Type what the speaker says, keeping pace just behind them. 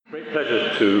Great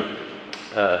pleasure to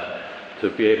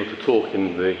be able to talk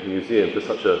in the museum to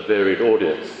such a varied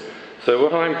audience. So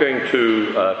what I'm going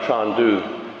to try and do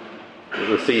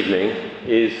this evening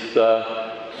is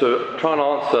to try and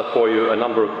answer for you a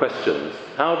number of questions.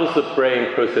 How does the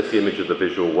brain process the image of the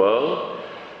visual world?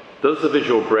 Does the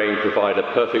visual brain provide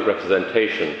a perfect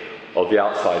representation of the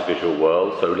outside visual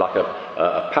world, so like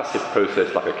a passive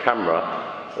process like a camera?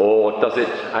 Or does it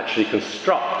actually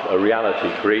construct a reality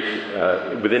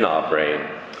created within our brain?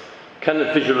 Can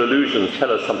the visual illusions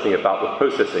tell us something about the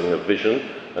processing of vision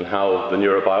and how the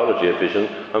neurobiology of vision?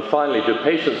 And finally, do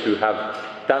patients who have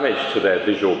damage to their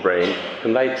visual brain,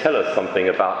 can they tell us something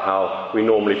about how we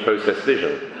normally process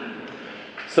vision?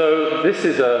 So this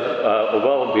is a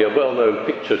well-known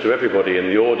picture to everybody in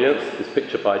the audience, this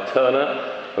picture by Turner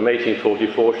from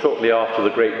 1844, shortly after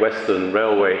the Great Western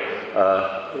Railway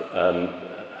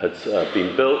had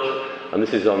been built, and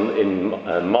this is in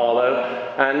Marlow.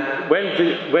 And when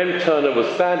Turner was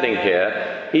standing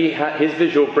here, his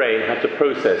visual brain had to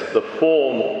process the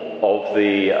form of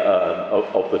the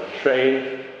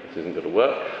train. This isn't going to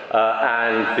work.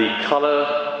 And the colour.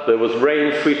 There was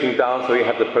rain sweeping down, so he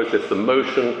had to process the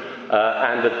motion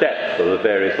and the depth of the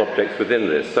various objects within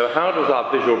this. So how does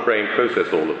our visual brain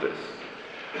process all of this?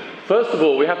 First of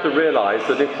all, we have to realise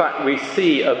that in fact we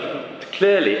see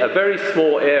clearly a very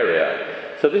small area.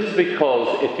 So this is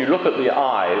because if you look at the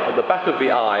eye, at the back of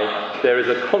the eye, there is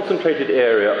a concentrated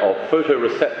area of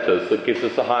photoreceptors that gives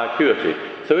us a high acuity.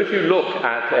 So if you look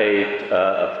at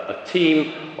a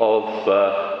team of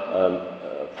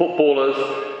footballers,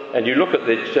 and you look at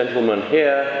the gentleman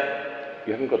here,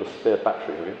 you haven't got a spare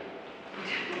battery, have you?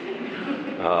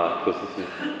 Because this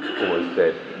is almost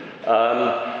dead.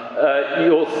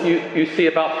 You see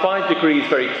about 5 degrees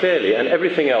very clearly, and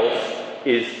everything else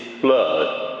is blurred.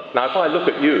 Now, if I look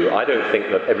at you, I don't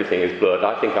think that everything is blurred.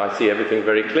 I think I see everything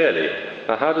very clearly.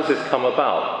 Now, how does this come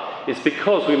about? It's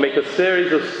because we make a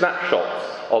series of snapshots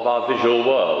of our visual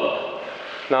world.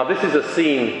 Now, this is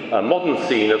a modern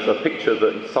scene of a picture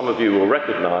that some of you will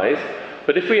recognise.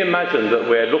 But if we imagine that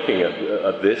we're looking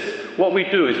at this, what we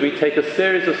do is we take a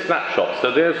series of snapshots.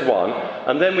 So there's one,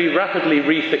 and then we rapidly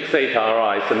refixate our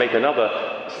eyes to make another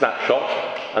snapshot,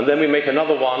 and then we make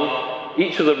another one.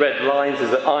 Each of the red lines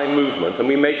is an eye movement, and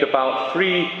we make about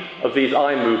 3 of these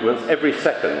eye movements every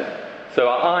second. So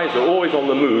our eyes are always on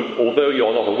the move, although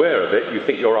you're not aware of it. You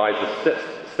think your eyes are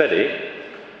steady.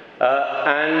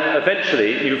 And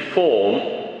eventually you form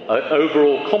an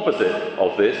overall composite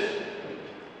of this.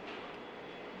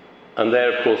 And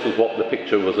there, of course, is what the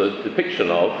picture was a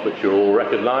depiction of, which you all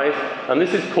recognise. And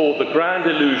this is called the grand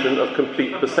illusion of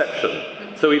complete perception.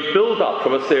 So we build up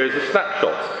from a series of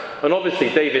snapshots. And obviously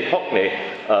David Hockney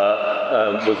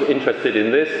was interested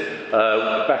in this.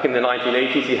 Back in the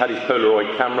 1980s, he had his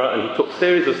Polaroid camera, and he took a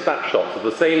series of snapshots of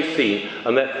the same scene,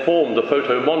 and that formed a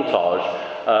photo montage.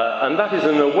 And that is,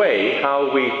 in a way,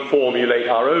 how we formulate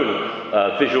our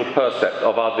own visual percept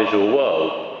of our visual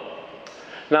world.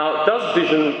 Now, does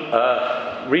vision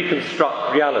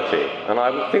reconstruct reality? And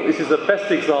I think this is the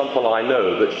best example I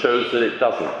know that shows that it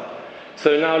doesn't.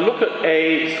 So now look at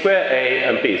square A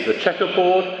and B. So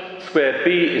checkerboard, square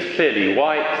B is clearly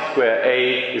white, square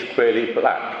A is clearly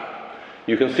black.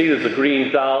 You can see there's a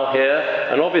green dial here,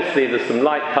 and obviously there's some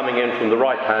light coming in from the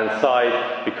right-hand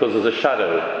side because there's a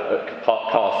shadow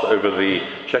cast over the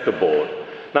checkerboard.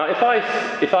 Now, if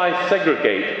I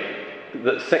segregate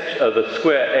the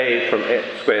square A from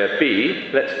square B,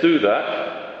 let's do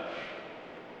that.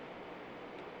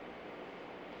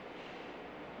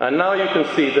 And now you can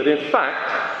see that in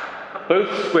fact,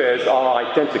 both squares are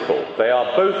identical. They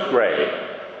are both grey.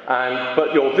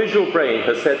 But your visual brain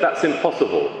has said that's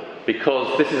impossible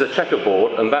because this is a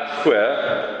checkerboard and that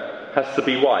square has to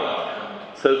be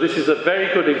white. So this is a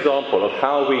very good example of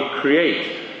how we create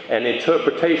an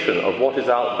interpretation of what is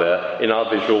out there in our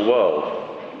visual world.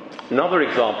 Another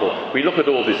example, we look at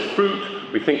all this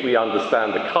fruit, we think we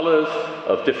understand the colours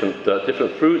of different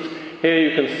fruits. Here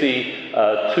you can see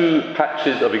 2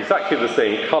 patches of exactly the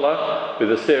same colour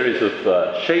with a series of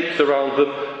shapes around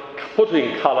them, put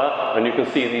in colour, and you can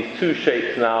see these 2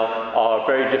 shapes now are a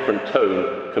very different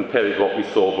tone compared with what we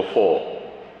saw before.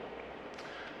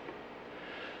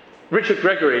 Richard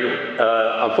Gregory,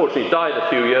 unfortunately, died a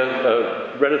few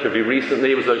years, relatively recently.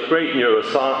 He was a great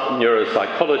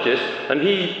neuropsychologist, and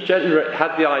he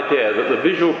had the idea that the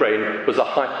visual brain was a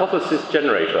hypothesis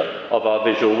generator of our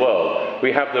visual world.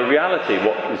 we have the reality,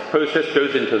 what is processed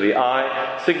goes into the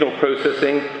eye, signal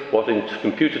processing, what in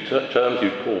computer terms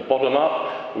you call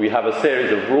bottom-up. We have a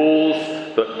series of rules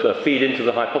that feed into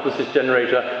the hypothesis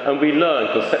generator, and we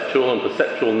learn conceptual and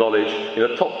perceptual knowledge in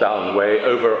a top-down way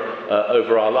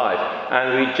over our life.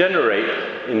 And we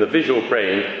generate, in the visual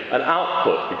brain, an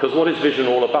output, because what is vision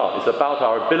all about? It's about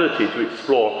our ability to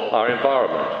explore our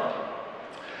environment.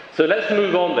 So let's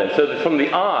move on then. So from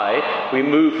the eye, we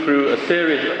move through a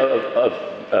series of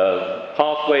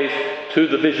pathways to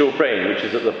the visual brain, which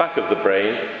is at the back of the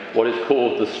brain, what is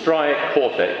called the striate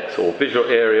cortex, or visual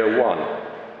area 1.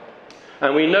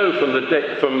 And we know from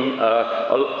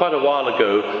quite a while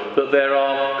ago that there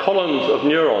are columns of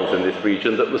neurons in this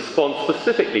region that respond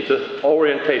specifically to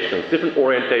orientations, different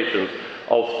orientations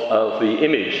of the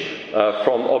image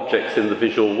from objects in the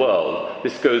visual world.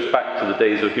 This goes back to the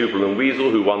days of Hubel and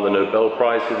Wiesel, who won the Nobel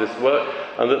Prize for this work,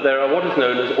 and that there are what is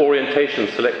known as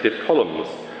orientation-selective columns.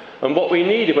 And what we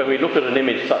need when we look at an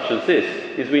image such as this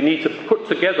is we need to put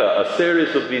together a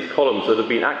series of these columns that have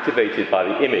been activated by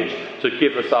the image to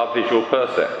give us our visual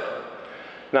percept.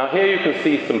 Now here you can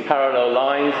see some parallel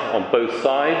lines on both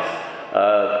sides.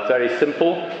 Very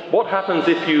simple. What happens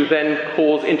if you then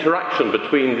cause interaction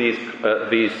between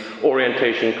these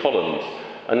orientation columns?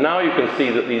 And now you can see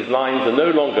that these lines are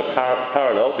no longer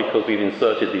parallel because we've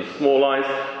inserted these small lines.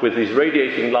 With these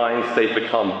radiating lines, they've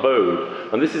become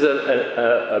bowed. And this is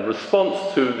a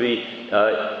response to the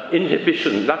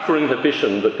lateral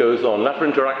inhibition that goes on, lateral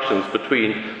interactions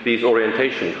between these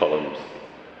orientation columns.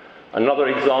 Another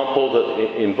example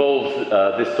that involves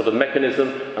this sort of mechanism,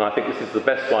 and I think this is the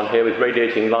best one here with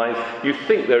radiating lines, you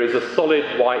think there is a solid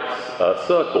white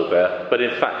circle there, but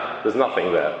in fact there's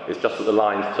nothing there. It's just that the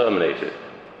line's terminated.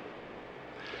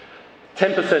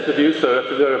 10% of you, so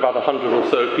if there are about 100 or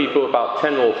so people, about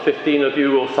 10 or 15 of you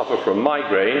will suffer from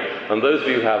migraine, and those of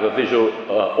you who have a visual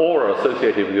aura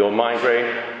associated with your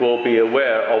migraine will be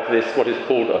aware of this, what is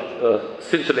called a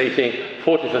scintillating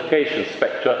fortification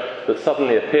spectre that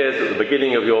suddenly appears at the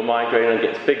beginning of your migraine and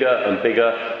gets bigger and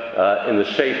bigger in the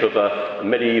shape of a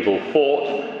medieval fort,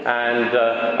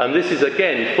 and this is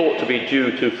again thought to be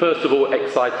due to, first of all,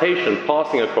 excitation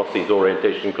passing across these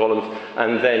orientation columns,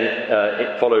 and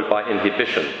then followed by inhibition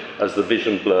as the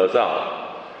vision blurs out.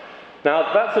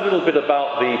 Now that's a little bit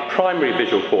about the primary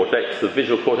visual cortex, the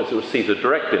visual cortex that receives a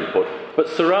direct input, but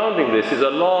surrounding this is a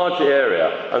large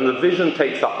area, and the vision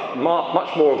takes up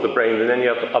much more of the brain than any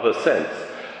other sense,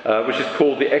 which is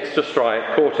called the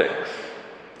extrastriate cortex.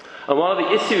 And one of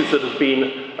the issues that has been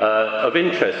of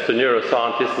interest to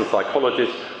neuroscientists and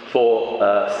psychologists for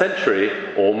a century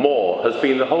or more has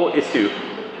been the whole issue: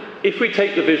 if we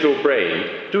take the visual brain,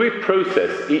 do we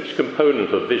process each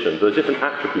component of vision, the different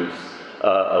attributes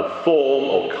of form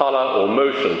or colour or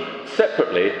motion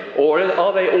separately, or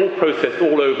are they all processed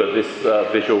all over this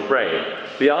visual brain?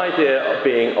 The idea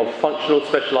being of functional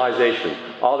specialization.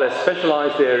 Are there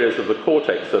specialized areas of the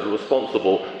cortex that are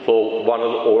responsible for one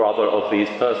or other of these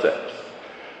percepts?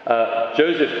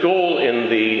 Joseph Gall in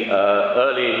the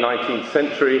early 19th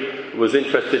century was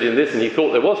interested in this, and he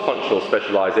thought there was functional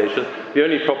specialization. The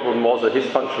only problem was that his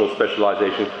functional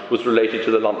specialization was related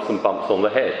to the lumps and bumps on the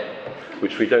head,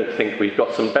 which we don't think we've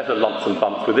got some better lumps and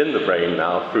bumps within the brain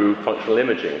now through functional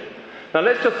imaging. Now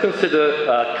let's just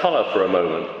consider colour for a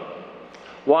moment.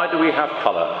 Why do we have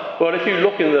colour? Well, if you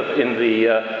look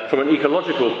from an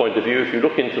ecological point of view, if you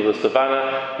look into the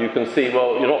savannah, you can see,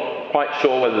 well, you're not quite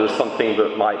sure whether there's something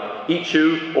that might eat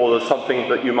you or there's something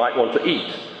that you might want to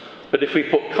eat. But if we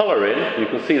put colour in, you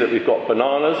can see that we've got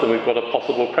bananas and we've got a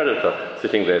possible predator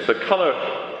sitting there. So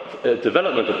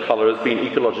development of colour has been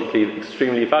ecologically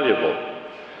extremely valuable.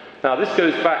 Now, this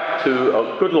goes back to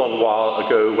a good long while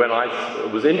ago when I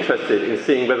was interested in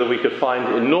seeing whether we could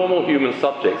find in normal human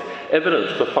subjects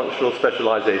evidence for functional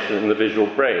specialization in the visual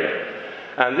brain.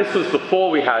 And this was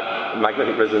before we had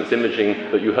magnetic resonance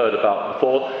imaging that you heard about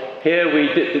before. Here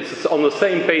it's on the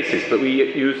same basis, but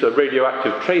we used a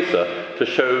radioactive tracer to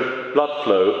show blood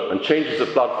flow, and changes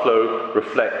of blood flow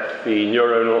reflect the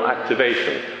neuronal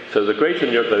activation. So the greater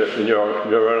the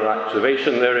neuronal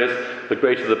activation there is, the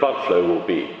greater the blood flow will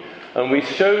be. And we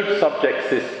showed subjects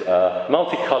this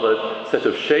multicolored set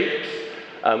of shapes,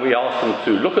 and we asked them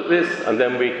to look at this, and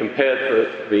then we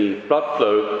compared the blood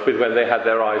flow with when they had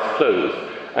their eyes closed.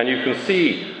 And you can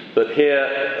see that here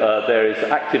there is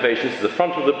activation. This is the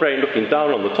front of the brain looking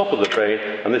down on the top of the brain,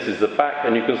 and this is the back,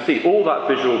 and you can see all that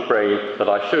visual brain that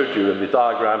I showed you in the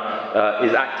diagram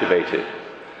is activated.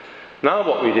 Now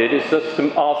what we did is just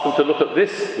to ask them to look at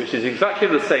this, which is exactly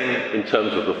the same in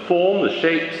terms of the form, the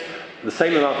shapes, The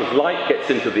same amount of light gets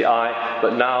into the eye,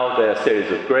 but now there are a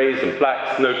series of greys and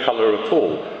blacks, no colour at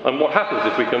all. And what happens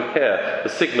if we compare the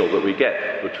signal that we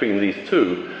get between these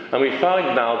two? And we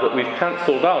find now that we've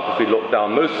cancelled out, if we look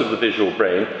down, most of the visual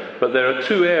brain, but there are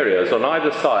two areas on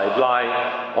either side lying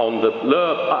on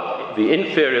the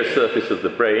inferior surface of the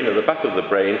brain, at the back of the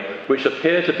brain, which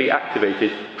appear to be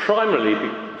activated primarily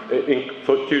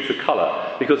due to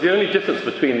colour, because the only difference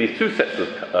between these two sets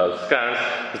of scans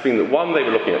has been that one, they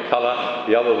were looking at colour,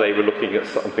 the other, they were looking at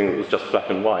something that was just black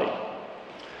and white.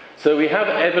 So we have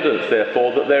evidence,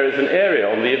 therefore, that there is an area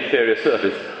on the inferior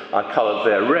surface, I coloured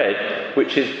there red,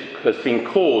 which has been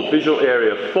called visual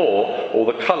area 4, or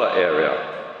the colour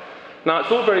area. Now,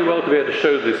 it's all very well to be able to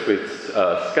show this with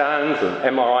scans,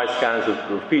 and MRI scans have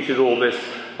repeated all this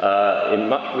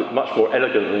much more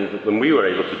elegantly than we were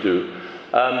able to do.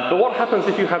 But what happens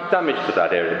if you have damage to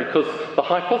that area? Because the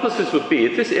hypothesis would be,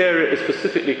 if this area is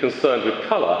specifically concerned with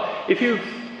colour, if you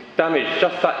damage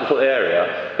just that little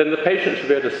area, then the patient should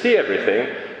be able to see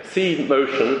everything, see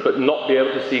motion, but not be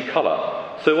able to see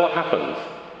colour. So what happens?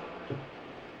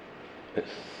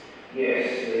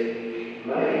 Yes, the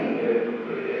main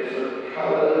is that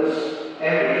colours,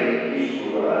 everything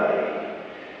is grey.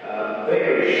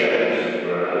 Various shades of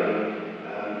grey.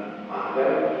 I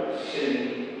don't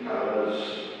see colours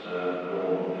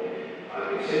normally. I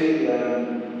can see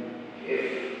them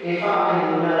if I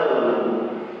know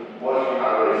what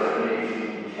colour is and it's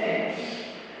intense,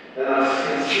 then I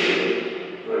can see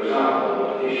it. For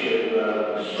example, a dish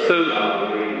of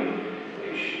spread green,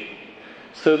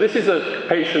 So this is a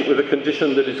patient with a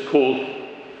condition that is called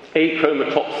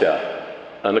achromatopsia,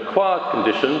 an acquired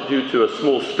condition due to a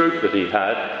small stroke that he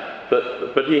had,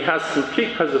 but he has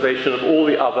complete preservation of all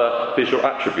the other visual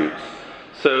attributes.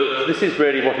 So this is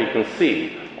really what he can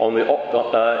see.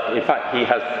 In fact, he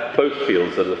has both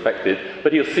fields that are affected,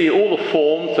 but he'll see all the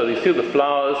forms, so he'll see the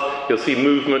flowers, he'll see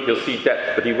movement, he'll see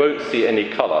depth, but he won't see any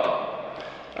colour.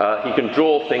 He can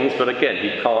draw things, but again,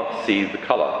 he can't see the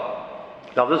colour.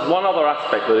 Now, there's one other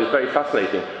aspect that is very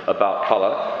fascinating about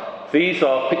colour. These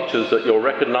are pictures that you'll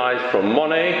recognise from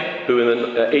Monet, who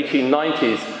in the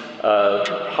 1890s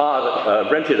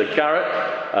rented a garret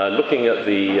looking at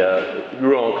the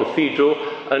Rouen Cathedral,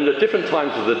 and at different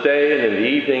times of the day and in the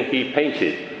evening he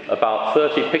painted about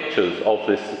 30 pictures of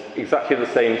this exactly the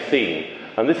same scene.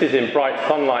 And this is in bright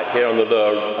sunlight here on the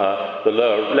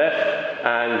lower left,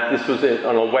 and this was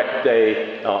on a wet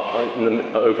day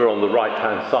over on the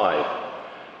right-hand side.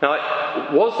 Now,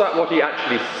 was that what he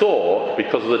actually saw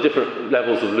because of the different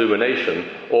levels of illumination,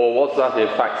 or was that in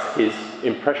fact his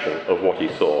impression of what he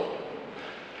saw?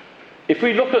 If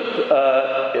we look at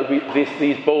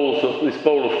this bowl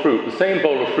of fruit, the same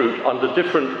bowl of fruit under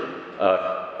different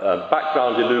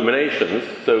background illuminations,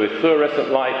 so with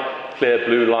fluorescent light, clear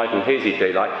blue light and hazy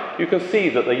daylight, you can see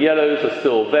that the yellows are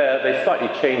still there. They slightly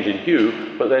change in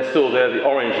hue, but they're still there. The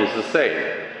orange is the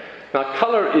same. Now,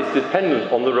 colour is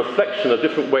dependent on the reflection of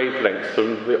different wavelengths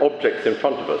from the objects in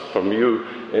front of us, from you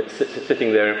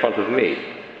sitting there in front of me.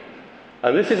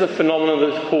 And this is a phenomenon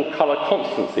that is called colour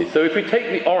constancy. So if we take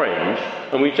the orange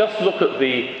and we just look at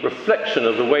the reflection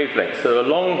of the wavelengths, so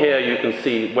along here you can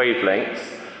see wavelengths,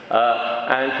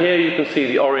 and here you can see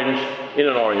the orange in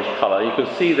an orange colour. You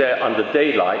can see there under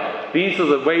daylight, these are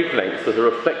the wavelengths that are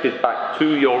reflected back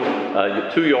to your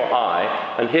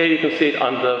eye, and here you can see it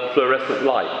under fluorescent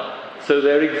light. So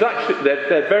they're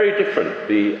very different,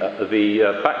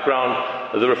 the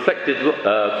background, the reflected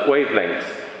wavelengths,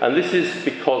 and this is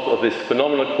because of this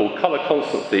phenomenon called colour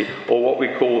constancy, or what we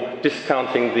call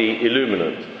discounting the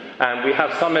illuminant. And we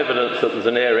have some evidence that there's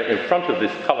an area in front of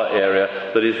this colour area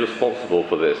that is responsible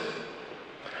for this.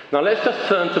 Now let's just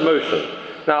turn to motion.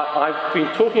 Now, I've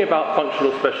been talking about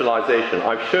functional specialisation.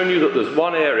 I've shown you that there's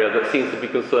one area that seems to be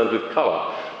concerned with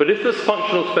colour. But if there's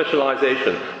functional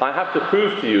specialisation, I have to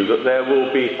prove to you that there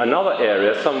will be another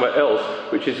area somewhere else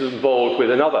which is involved with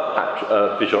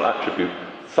another visual attribute,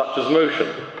 such as motion.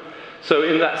 So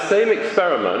in that same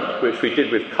experiment, which we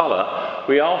did with colour,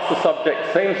 we asked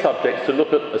the same subjects to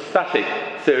look at a static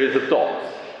series of dots.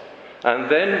 And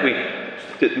then we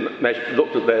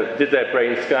did their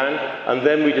brain scan, and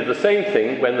then we did the same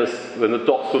thing when the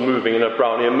dots were moving in a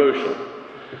Brownian motion.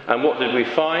 And what did we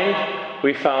find?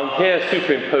 We found here,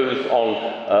 superimposed on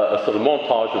a sort of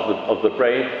montage of the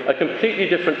brain, a completely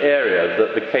different area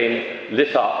that became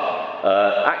lit up,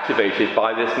 activated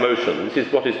by this motion. This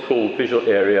is what is called visual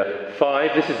area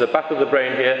 5. This is the back of the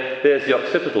brain here. There's the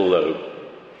occipital lobe.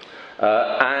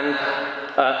 And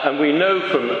And we know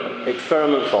from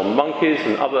experiments on monkeys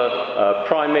and other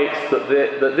primates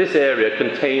that this area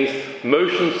contains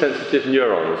motion-sensitive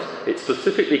neurons. It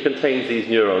specifically contains these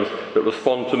neurons that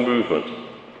respond to movement.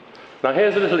 Now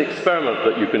here's a little experiment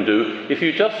that you can do. If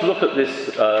you just look at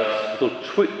this little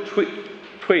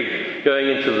twig going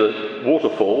into the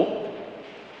waterfall,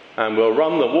 and we'll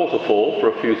run the waterfall for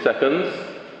a few seconds,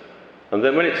 and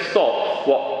then when it stops,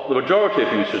 what the majority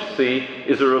of you should see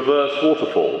is a reverse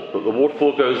waterfall, that the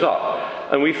waterfall goes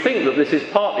up. And we think that this is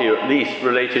partly at least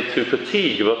related to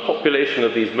fatigue of a population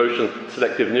of these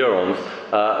motion-selective neurons,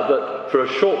 that for a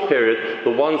short period,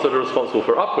 the ones that are responsible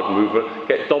for upward movement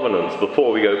get dominance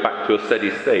before we go back to a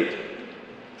steady state.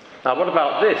 Now what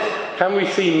about this? Can we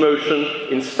see motion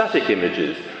in static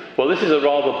images? Well, this is a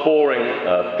rather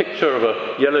boring picture of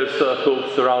a yellow circle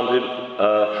surrounded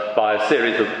by a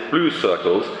series of blue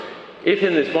circles. If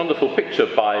in this wonderful picture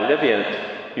by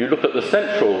Leviant you look at the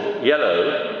central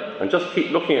yellow and just keep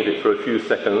looking at it for a few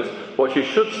seconds, what you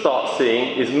should start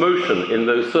seeing is motion in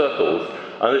those circles,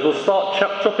 and it will start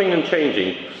chopping and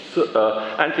changing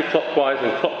anti-clockwise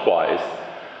and clockwise.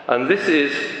 And this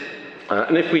is,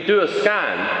 and if we do a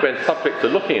scan when subjects are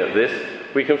looking at this,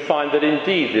 we can find that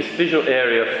indeed this visual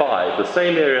area 5, the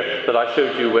same area that I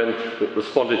showed you when it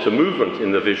responded to movement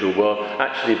in the visual world,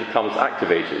 actually becomes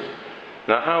activated.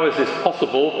 Now, how is this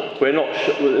possible? We're not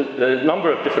a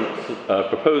number of different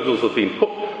proposals have been put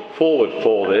forward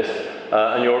for this,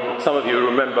 and some of you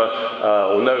remember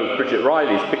or know Bridget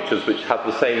Riley's pictures, which have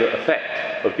the same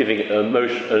effect of giving an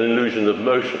illusion of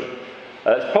motion.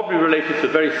 It's probably related to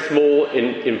very small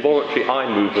involuntary eye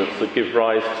movements that give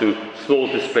rise to small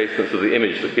displacements of the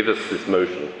image that give us this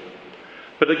motion.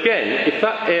 But again, if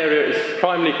that area is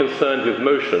primarily concerned with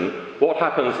motion, what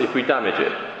happens if we damage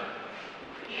it?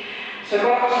 So I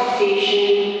got to the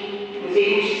station, was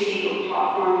able to see what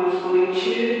platform I was going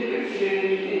to, got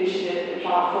through into the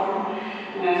platform,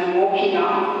 and as I'm walking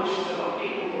up, of course there's a lot of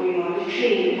people going on the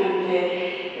train, and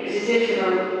it was as if they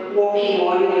were walking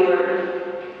on, they were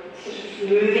sort of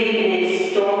moving and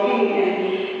then stopping,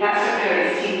 and that's how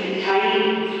it seemed in time.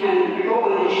 And we got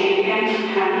on the train, we went to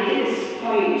Candida's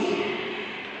Point,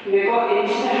 and we got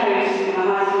into the house, and my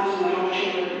husband and my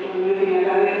daughter were moving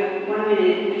about. 1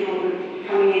 minute, the door would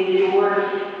coming in the door,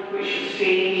 which was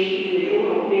strange, even the door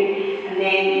opening, and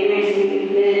then the next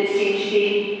minute it seemed to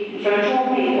be in front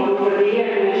of me or over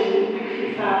there, and I didn't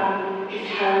quickly fathom just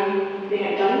how they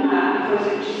had done that, because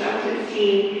it just, I wasn't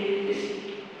seeing this.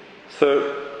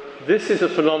 So this is a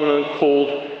phenomenon called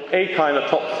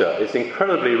achinotopsia. It's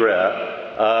incredibly rare,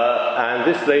 and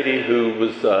this lady, who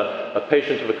was a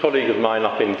patient of a colleague of mine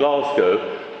up in Glasgow,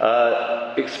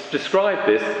 described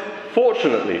this.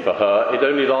 Fortunately for her, it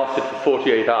only lasted for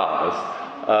 48 hours,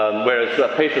 whereas the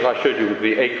patient I showed you with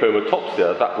the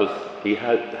achromatopsia, he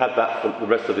had that for the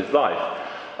rest of his life.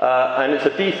 And it's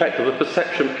a defect of the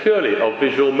perception purely of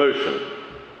visual motion.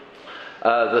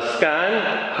 The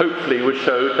scan hopefully would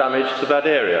show damage to that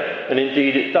area, and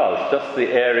indeed it does. Just the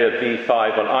area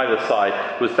V5 on either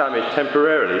side was damaged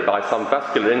temporarily by some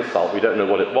vascular insult, we don't know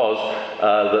what it was,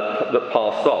 that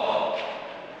passed off.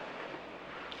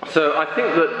 So I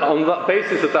think that on the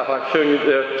basis of that, I've shown you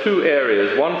there are two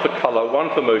areas, one for colour,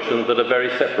 one for motion, that are very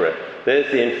separate.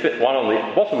 There's the one on the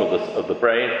bottom of the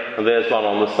brain, and there's one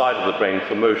on the side of the brain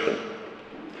for motion.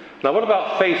 Now what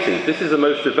about faces? This is the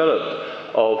most developed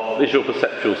of visual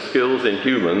perceptual skills in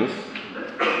humans.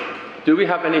 Do we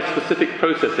have any specific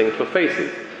processing for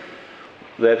faces?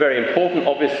 They're very important,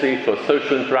 obviously, for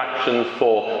social interactions,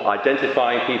 for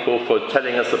identifying people, for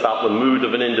telling us about the mood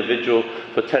of an individual,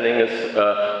 for telling us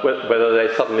whether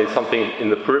there's suddenly something in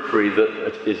the periphery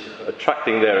that is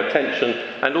attracting their attention,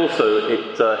 and also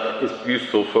it is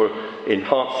useful for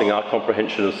enhancing our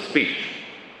comprehension of speech.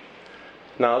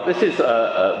 Now, this is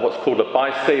what's called a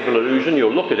bistable illusion.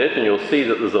 You'll look at it and you'll see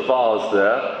that there's a vase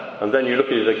there, and then you look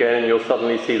at it again and you'll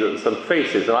suddenly see that there's some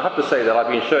faces. And I have to say that I've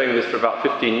been showing this for about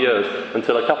 15 years,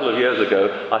 until a couple of years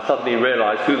ago I suddenly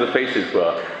realised who the faces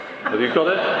were. Have you got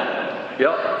it?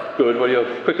 Yeah? Good. Well,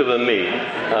 you're quicker than me.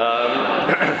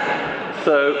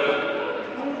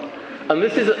 And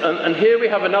this is, and here we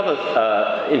have another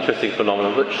interesting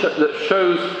phenomenon that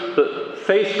shows that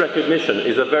face recognition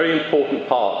is a very important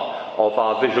part of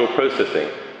our visual processing.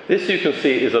 This, you can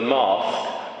see, is a mask,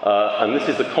 and this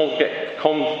is the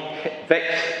convex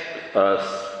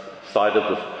side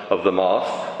of the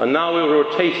mask, and now we'll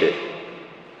rotate it.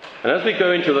 And as we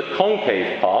go into the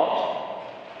concave part,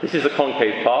 this is the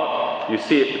concave part, you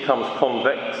see it becomes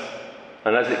convex,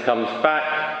 and as it comes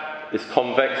back, it's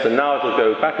convex, and now it'll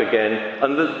go back again.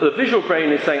 And the visual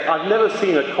brain is saying, I've never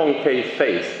seen a concave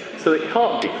face, so it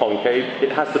can't be concave,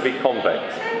 it has to be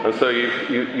convex. And so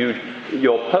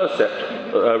your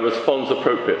percept responds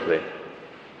appropriately.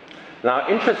 Now,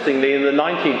 interestingly, in the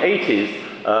 1980s,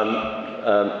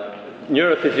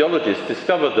 neurophysiologists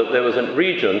discovered that there was a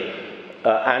region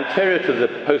anterior to the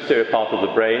posterior part of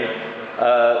the brain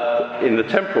in the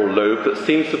temporal lobe that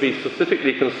seems to be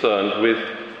specifically concerned with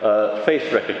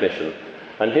face recognition.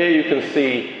 And here you can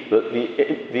see that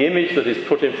the image that is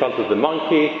put in front of the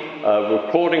monkey,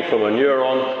 recording from a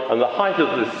neuron, and the height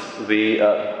of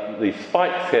the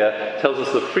spikes here tells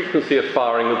us the frequency of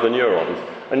firing of the neurons.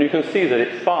 And you can see that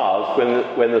it fires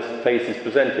when the face is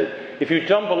presented. If you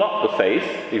jumble up the face,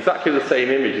 exactly the same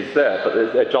image is there, but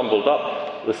they're jumbled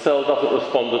up, the cell doesn't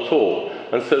respond at all.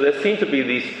 And so there seem to be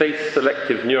these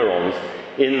face-selective neurons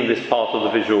in this part of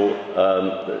the visual,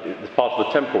 this part of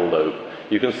the temporal lobe.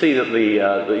 You can see that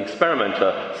the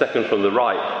experimenter, second from the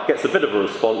right, gets a bit of a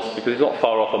response because he's not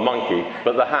far off a monkey,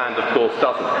 but the hand, of course,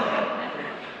 doesn't.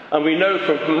 And we know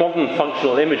from modern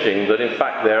functional imaging that, in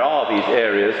fact, there are these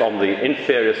areas on the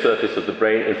inferior surface of the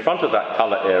brain in front of that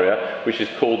colour area, which is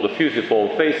called the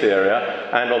fusiform face area,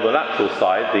 and on the lateral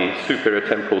side, the superior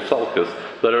temporal sulcus,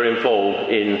 that are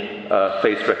involved in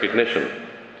face recognition.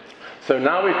 So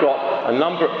now we've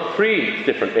got three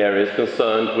different areas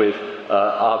concerned with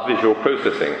our visual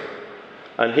processing.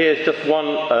 And here's just one,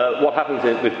 what happens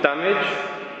with damage.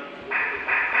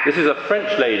 This is a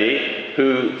French lady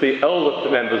who the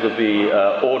older members of the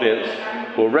audience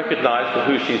will recognise for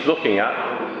who she's looking at.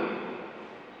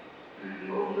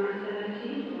 Over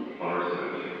 17? Over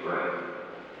 17, right.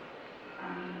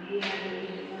 He has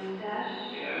a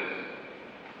mustache. Yes.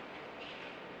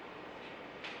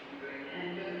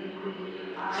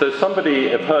 So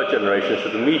somebody of her generation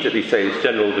should immediately say it's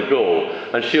General de Gaulle,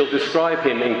 and she'll describe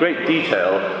him in great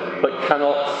detail, but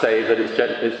cannot say that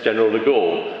it's General de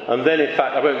Gaulle. And then, in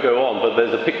fact, I won't go on, but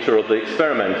there's a picture of the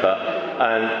experimenter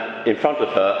and in front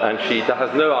of her, and she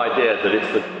has no idea that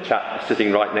it's the chap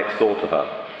sitting right next door to her.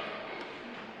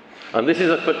 And this is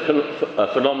a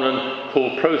phenomenon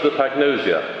called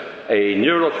prosopagnosia, a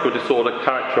neurological disorder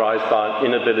characterized by an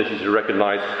inability to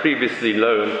recognize previously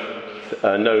known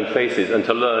faces and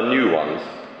to learn new ones.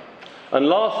 And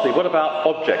lastly, what about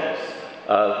objects?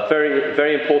 Very,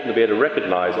 very important to be able to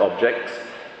recognize objects.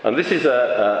 And this is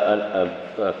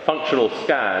a functional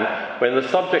scan when the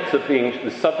subject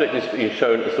is being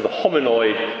shown a sort of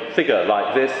hominoid figure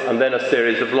like this, and then a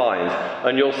series of lines.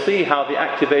 And you'll see how the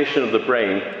activation of the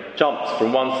brain jumps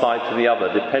from one side to the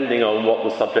other, depending on what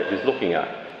the subject is looking at.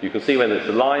 You can see when it's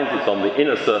the lines, it's on the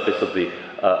inner surface of the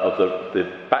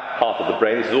back part of the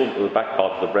brain. This is all the back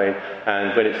part of the brain.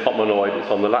 And when it's hominoid, it's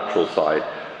on the lateral side.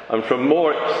 And from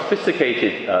more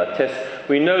sophisticated tests,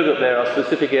 we know that there are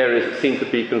specific areas that seem to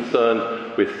be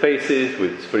concerned with faces,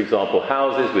 with, for example,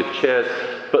 houses, with chairs,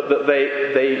 but that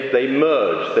they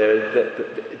merge. There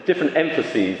are different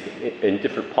emphases in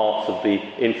different parts of the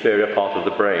inferior part of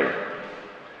the brain.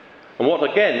 And what,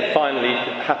 again, finally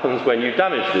happens when you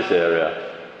damage this area?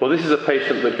 Well, this is a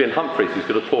patient that Ben Humphreys, who's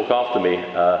going to talk after me,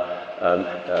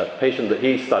 a patient that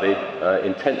he studied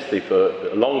intensely for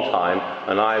a long time,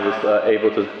 and I was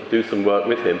able to do some work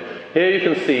with him. Here you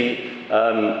can see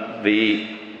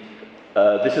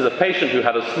this is a patient who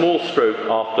had a small stroke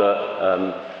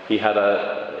after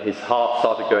his heart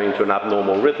started going to an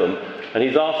abnormal rhythm, and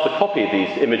he's asked to copy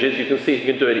these images. You can see he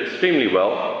can do it extremely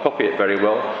well, copy it very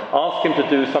well. Ask him to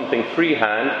do something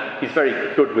freehand. He's very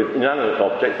good with inanimate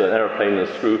objects, an aeroplane and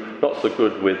a screw, not so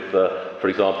good with, for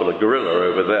example, a gorilla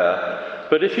over there.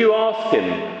 But if you ask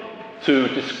him to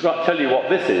tell you what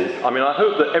this is, I mean, I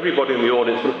hope that everybody in the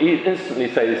audience will instantly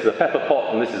say this is a pepper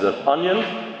pot and this is an onion.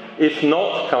 If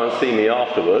not, come and see me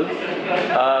afterwards.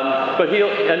 But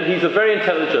he's a very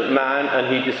intelligent man,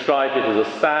 and he described it as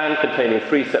a stand containing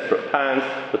 3 separate pans.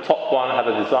 The top one had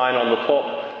a design on the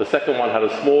top, the second one had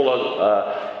a smaller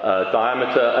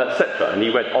diameter, etc. And he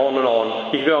went on and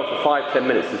on. He could go on for 5-10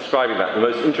 minutes describing that in the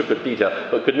most intricate detail,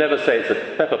 but could never say it's a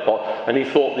pepper pot, and he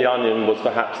thought the onion was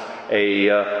perhaps a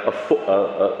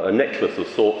necklace of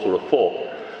sorts or a fork.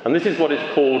 And this is what is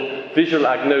called visual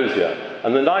agnosia.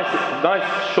 And the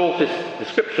nice shortest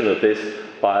description of this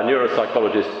by a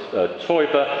neuropsychologist,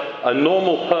 Teuber, a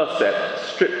normal percept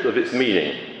stripped of its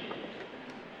meaning.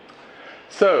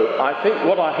 So I think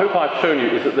what I hope I've shown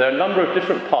you is that there are a number of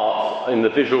different parts in the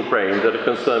visual brain that are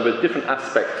concerned with different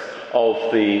aspects of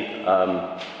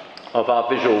our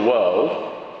visual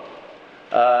world,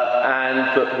 and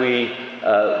that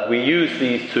we use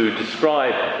these to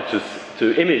describe,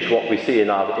 to image what we see in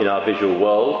our visual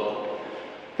world.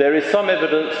 There is some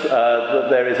evidence that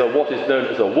there is what is known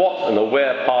as a what and a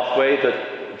where pathway,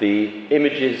 that the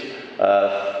images,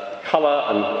 colour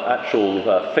and actual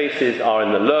faces are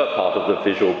in the lower part of the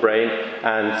visual brain,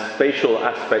 and spatial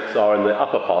aspects are in the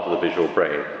upper part of the visual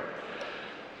brain.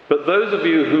 But those of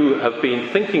you who have been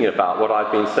thinking about what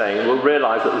I've been saying will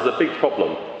realise that there's a big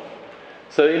problem.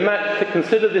 So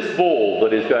consider this ball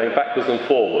that is going backwards and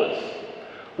forwards.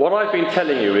 What I've been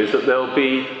telling you is that there'll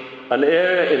be an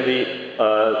area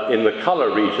in the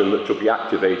colour region that will be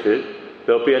activated.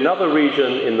 There'll be another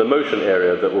region in the motion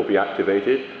area that will be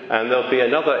activated, and there'll be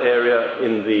another area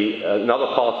in the another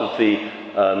part of the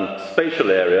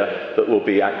spatial area that will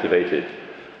be activated.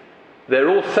 They're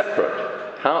all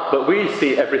separate. But we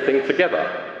see everything together.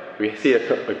 We see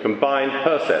a combined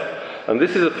percept. And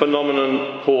this is a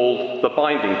phenomenon called the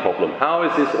binding problem. How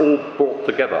is this all brought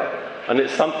together? And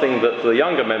it's something that the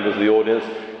younger members of the audience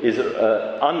is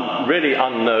really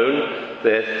unknown.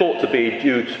 They're thought to be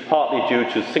partly due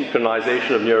to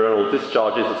synchronization of neuronal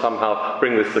discharges that somehow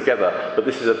bring this together. But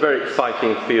this is a very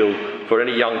exciting field for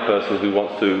any young person who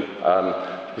wants to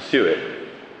pursue it.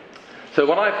 So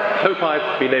what I hope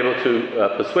I've been able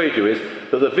to persuade you is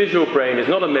that the visual brain is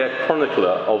not a mere chronicler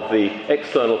of the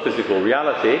external physical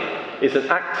reality. It's an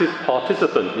active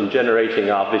participant in generating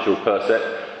our visual percept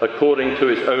according to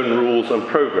its own rules and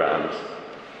programs.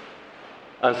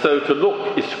 And so to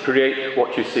look is to create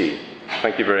what you see.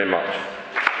 Thank you very much.